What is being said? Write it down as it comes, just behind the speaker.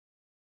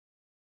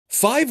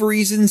5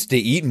 reasons to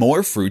eat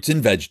more fruits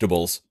and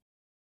vegetables.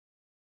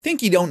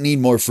 Think you don't need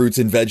more fruits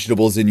and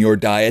vegetables in your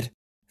diet?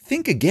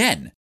 Think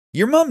again.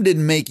 Your mom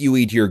didn't make you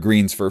eat your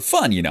greens for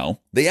fun, you know.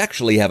 They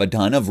actually have a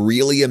ton of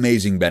really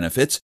amazing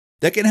benefits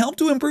that can help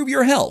to improve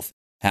your health,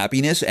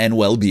 happiness, and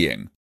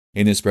well-being.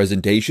 In this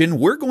presentation,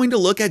 we're going to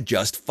look at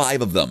just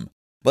 5 of them.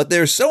 But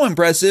they're so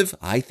impressive,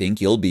 I think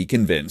you'll be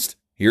convinced.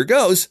 Here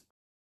goes.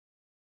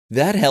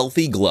 That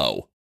healthy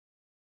glow.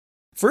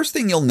 First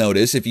thing you'll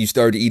notice if you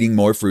start eating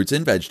more fruits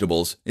and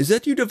vegetables is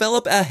that you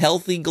develop a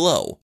healthy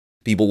glow.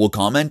 People will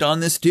comment on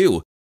this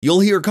too.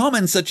 You'll hear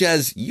comments such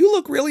as, "You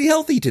look really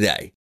healthy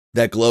today."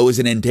 That glow is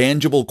an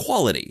intangible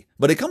quality,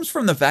 but it comes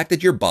from the fact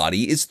that your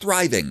body is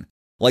thriving,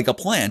 like a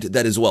plant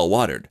that is well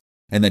watered,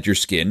 and that your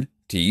skin,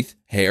 teeth,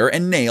 hair,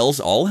 and nails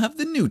all have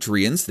the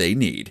nutrients they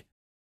need.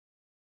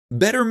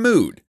 Better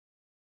mood.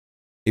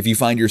 If you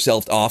find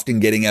yourself often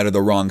getting out of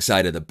the wrong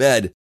side of the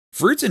bed,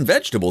 fruits and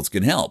vegetables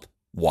can help.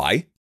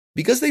 Why?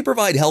 Because they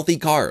provide healthy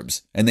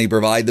carbs, and they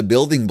provide the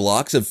building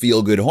blocks of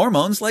feel-good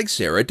hormones like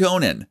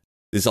serotonin.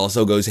 This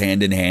also goes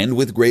hand in hand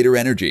with greater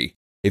energy.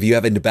 If you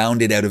haven't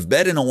bounded out of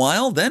bed in a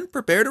while, then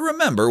prepare to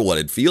remember what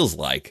it feels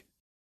like.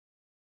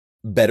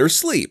 Better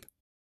sleep.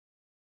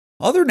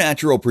 Other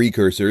natural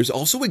precursors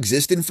also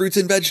exist in fruits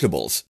and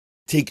vegetables.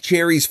 Take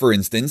cherries, for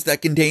instance,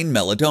 that contain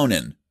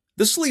melatonin,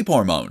 the sleep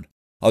hormone.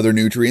 Other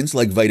nutrients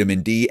like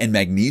vitamin D and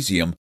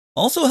magnesium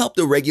also help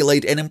to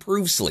regulate and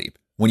improve sleep.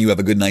 When you have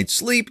a good night's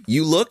sleep,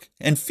 you look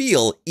and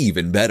feel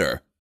even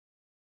better.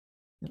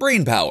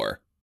 Brain power.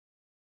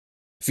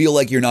 Feel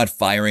like you're not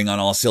firing on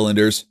all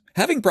cylinders?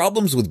 Having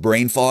problems with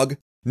brain fog?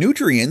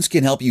 Nutrients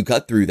can help you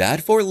cut through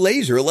that for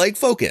laser-like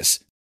focus.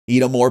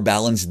 Eat a more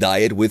balanced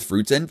diet with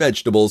fruits and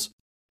vegetables,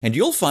 and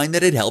you'll find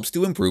that it helps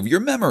to improve your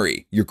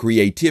memory, your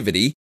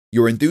creativity,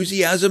 your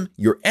enthusiasm,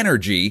 your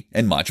energy,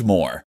 and much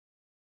more.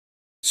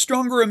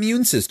 Stronger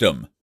immune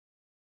system.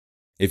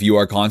 If you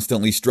are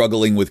constantly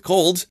struggling with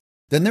colds,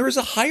 then there is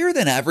a higher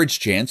than average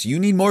chance you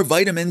need more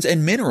vitamins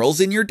and minerals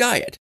in your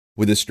diet.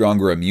 With a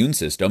stronger immune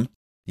system,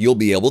 you'll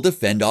be able to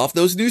fend off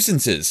those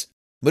nuisances,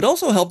 but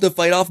also help to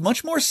fight off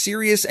much more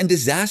serious and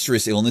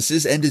disastrous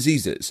illnesses and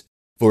diseases.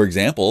 For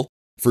example,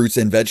 fruits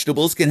and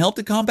vegetables can help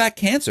to combat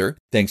cancer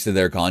thanks to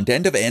their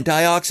content of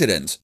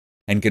antioxidants,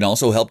 and can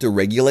also help to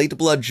regulate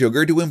blood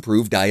sugar to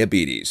improve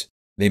diabetes.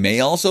 They may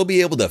also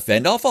be able to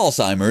fend off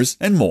Alzheimer's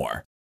and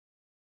more.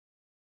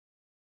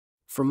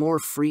 For more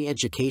free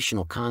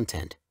educational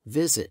content,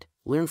 visit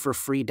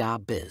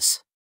learnforfree.biz.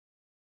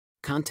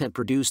 Content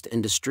produced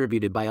and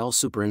distributed by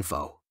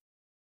AllSuperInfo.